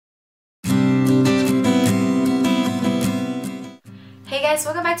guys,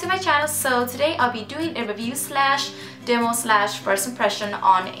 welcome back to my channel. So today I'll be doing a review slash demo slash first impression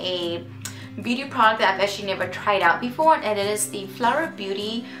on a beauty product that I've actually never tried out before, and it is the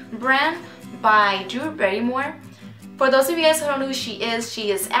flowerbeauty brand by Drew Barrymore. For those of you guys who don't know who she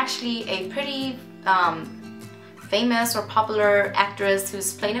is actually a pretty famous or popular actress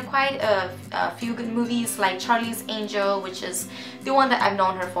who's played in quite a few good movies like Charlie's Angel, which is the one that I've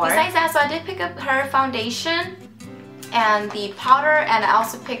known her for. Besides that, so I did pick up her foundation and the powder, and I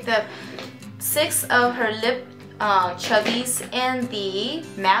also picked up 6 of her lip chubbies in the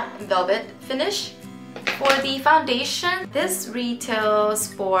matte velvet finish. For the foundation, this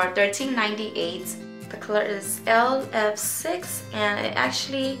retails for $13.98. The color is LF6 and it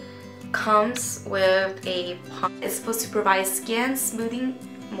actually comes with a pump. It's supposed to provide skin smoothing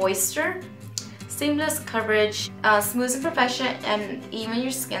moisture, seamless coverage, smooths imperfection and even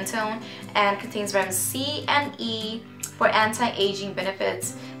your skin tone, and contains vitamin C and E for anti-aging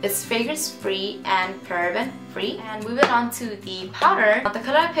benefits. It's fragrance free and paraben free. And moving on to the powder, the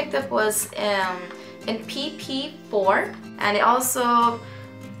color I picked up was in PP4, and it also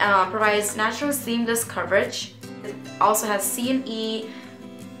provides natural seamless coverage. It also has C and E,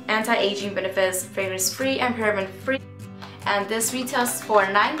 anti-aging benefits, fragrance free and paraben free. And this retails for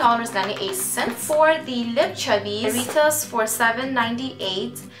 $9.98. For the lip chubbies, it retails for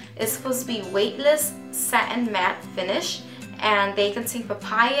 $7.98. It's supposed to be weightless satin matte finish, and they contain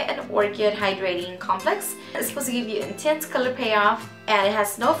papaya and orchid hydrating complex. It's supposed to give you intense color payoff, and it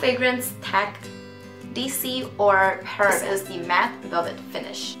has no fragrance, tack, DC, or paraben. This is the matte velvet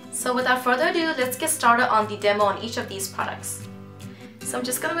finish. So without further ado, let's get started on the demo on each of these products. So I'm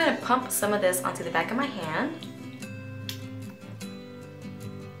just going to pump some of this onto the back of my hand.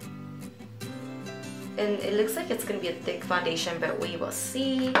 And it looks like it's going to be a thick foundation, but we will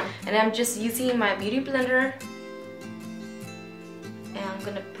see. And I'm just using my beauty blender. And I'm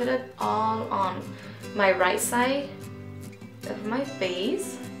going to put it all on my right side of my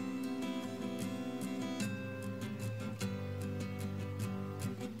face.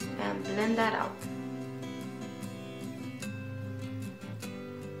 And blend that out.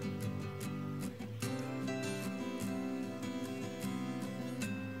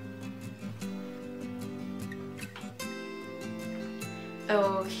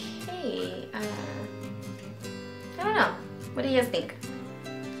 Okay, I don't know. What do you guys think?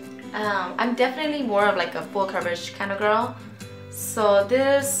 I'm definitely more of like a full coverage kind of girl. So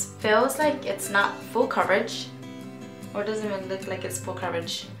this feels like it's not full coverage, or doesn't even look like it's full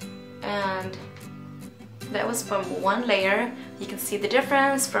coverage. And that was from one layer. You can see the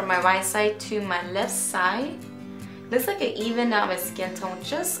difference from my right side to my left side. Looks like it evened out my skin tone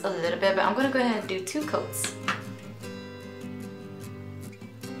just a little bit, but I'm gonna go ahead and do 2 coats.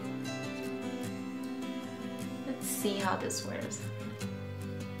 See how this wears.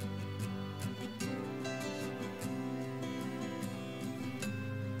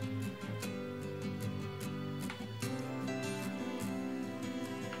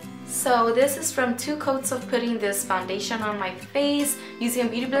 So this is from 2 coats of putting this foundation on my face using a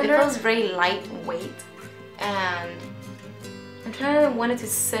beauty blender. It feels very lightweight, and I'm trying to want it to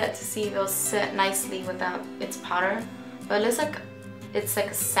set to see if it'll set nicely without its powder, but it looks like it's like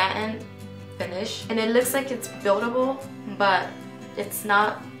a satin finish, and it looks like it's buildable, but it's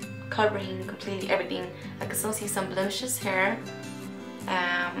not covering completely everything. I can still see some blemishes here.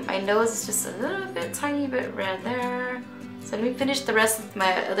 My nose is just a little bit, tiny bit red there. So let me finish the rest of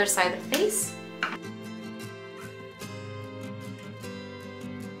my other side of the face.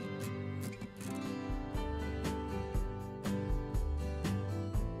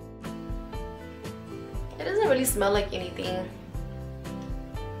 It doesn't really smell like anything.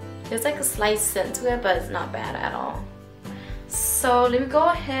 There's like a slight scent to it, but it's not bad at all. So let me go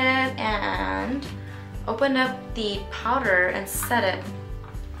ahead and open up the powder and set it.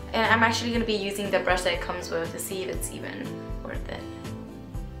 And I'm actually going to be using the brush that it comes with to see if it's even worth it.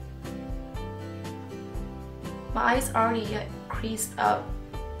 My eyes already get creased up.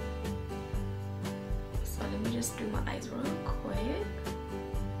 So let me just do my eyes real quick.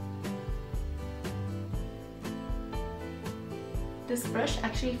 This brush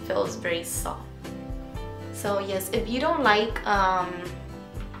actually feels very soft. So yes, if you don't like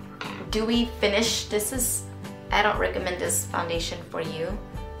dewy finish, I don't recommend this foundation for you.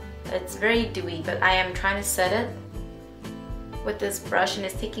 It's very dewy, but I am trying to set it with this brush, and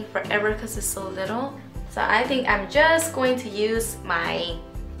it's taking forever because it's so little. So I think I'm just going to use my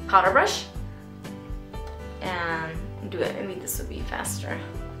powder brush and do it. Maybe this would be faster.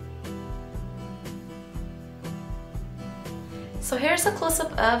 So here's a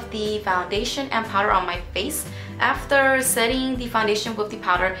close-up of the foundation and powder on my face. after setting the foundation with the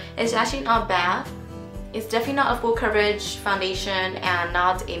powder, it's actually not bad. It's definitely not a full coverage foundation and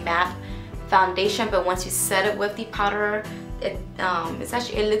not a matte foundation, but once you set it with the powder, it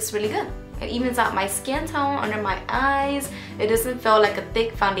looks really good. It evens out my skin tone under my eyes. It doesn't feel like a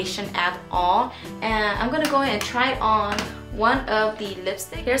thick foundation at all. And I'm gonna go ahead and try on one of the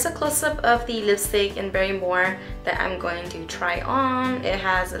lipsticks. Here's a close-up of the lipstick in Barrymore that I'm going to try on. It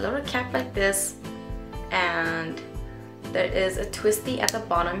has a little cap like this, and there is a twisty at the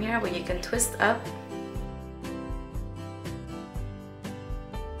bottom here where you can twist up.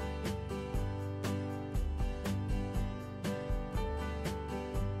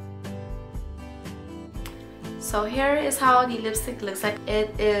 So here is how the lipstick looks like.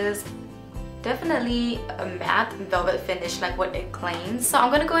 It is definitely a matte velvet finish like what it claims. So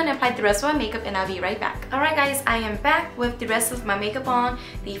I'm gonna go ahead and apply the rest of my makeup and I'll be right back. Alright guys, I am back with the rest of my makeup on.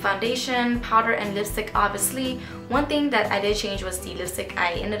 The foundation, powder, and lipstick obviously. One thing that I did change was the lipstick.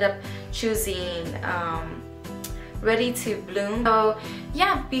 I ended up choosing Ready to Bloom. So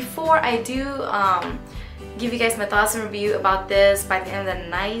yeah, before I do give you guys my thoughts and review about this by the end of the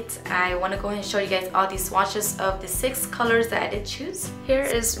night, I want to go ahead and show you guys all these swatches of the 6 colors that I did choose. Here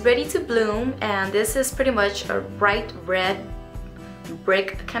is Ready to Bloom, and this is pretty much a bright red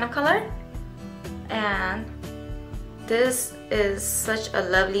brick kind of color, and this is such a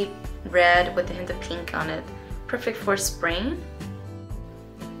lovely red with a hint of pink on it, perfect for spring.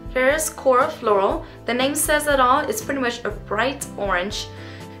 Here's Coral Floral. The name says it all. It's pretty much a bright orange.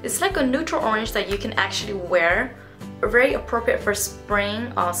 It's like a neutral orange that you can actually wear. Very appropriate for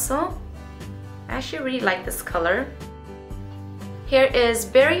spring also. I actually really like this color. Here is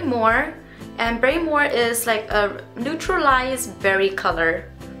Barrymore, and Barrymore is like a neutralized berry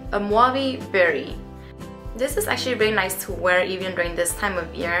color, a mauve berry. This is actually really nice to wear even during this time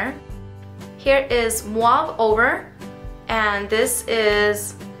of year. Here is Mauve Over, and this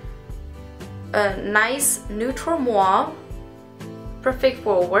is a nice neutral mauve, perfect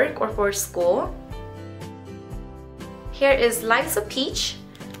for work or for school. Here is Liza Peach,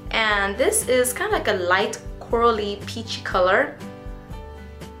 and this is kind of like a light corally peachy color.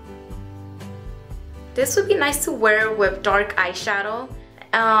 This would be nice to wear with dark eyeshadow,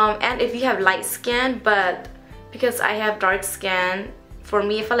 and if you have light skin, but because I have dark skin, for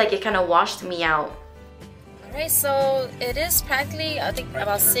me I felt like it kind of washed me out. Alright, so it is practically, I think,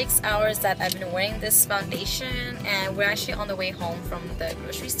 about 6 hours that I've been wearing this foundation, and we're actually on the way home from the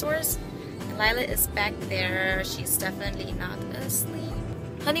grocery stores. And Lila is back there. She's definitely not asleep.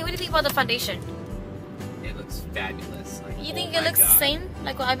 Honey, what do you think about the foundation? It looks fabulous. Like, you think it looks the same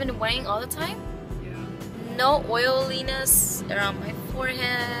like what I've been wearing all the time? Yeah. No oiliness around my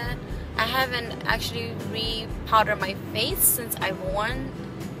forehead. I haven't actually re-powdered my face since I've worn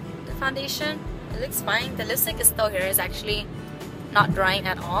the foundation. It looks fine. The lipstick is still here. It's actually not drying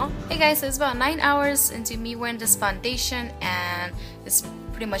at all. Hey guys, so it's about 9 hours into me wearing this foundation, and it's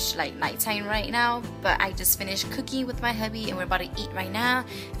pretty much like nighttime right now, but I just finished cooking with my hubby and we're about to eat right now,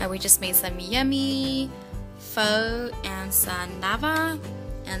 and we just made some yummy pho and sanava,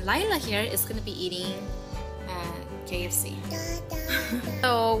 and Lila here is gonna be eating KFC.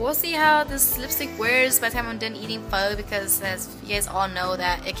 So we'll see how this lipstick wears by the time I'm done eating pho, because as you guys all know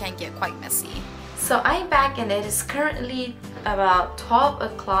that it can get quite messy. So I'm back and it is currently about 12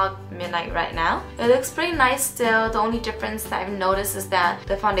 o'clock midnight right now. It looks pretty nice still. The only difference that I've noticed is that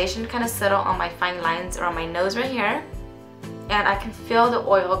the foundation kind of settled on my fine lines around my nose right here, and I can feel the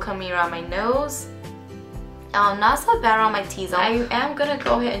oil coming around my nose. Not so bad around my T-zone. I am gonna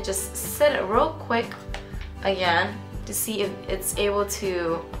go ahead and just set it real quick again to see if it's able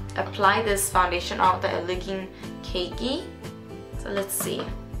to apply this foundation out without looking cakey. So let's see.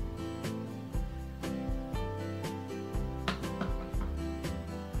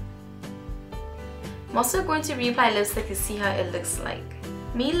 I'm also going to reapply lipstick to see how it looks like.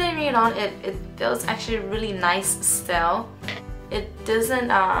 Me layering it on, it feels actually really nice still. It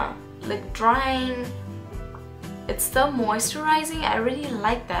doesn't look drying. It's still moisturizing. I really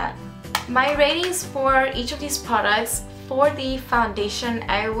like that. My ratings for each of these products, for the foundation,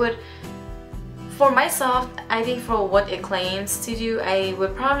 I would, for myself, I think for what it claims to do, I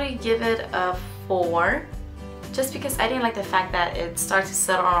would probably give it a 4. Just because I didn't like the fact that it starts to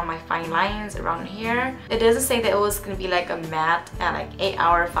settle on my fine lines around here. It doesn't say that it was going to be like a matte and like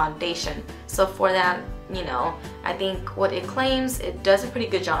 8-hour foundation. So for that, you know, I think what it claims, it does a pretty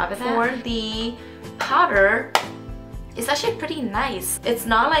good job of that. For the powder, it's actually pretty nice. It's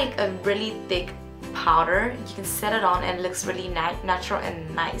not like a really thick powder. You can set it on and it looks really natural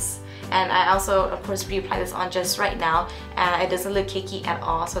and nice. And I also of course reapply this on just right now, and it doesn't look cakey at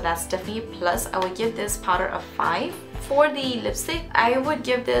all, so that's definitely a plus. I would give this powder a 5. For the lipstick, I would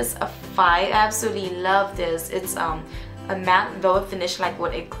give this a 5. I absolutely love this. It's a matte velvet finish like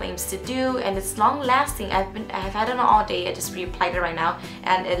what it claims to do, and it's long lasting. I've had it on all day. I just reapplied it right now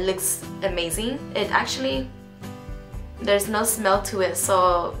and it looks amazing. It actually, there's no smell to it,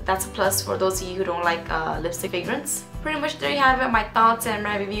 so that's a plus for those of you who don't like lipstick fragrance. Pretty much there you have it, my thoughts and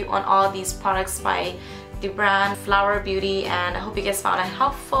my review on all these products by the brand Flower Beauty, and I hope you guys found it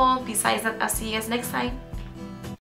helpful. Besides that, I'll see you guys next time.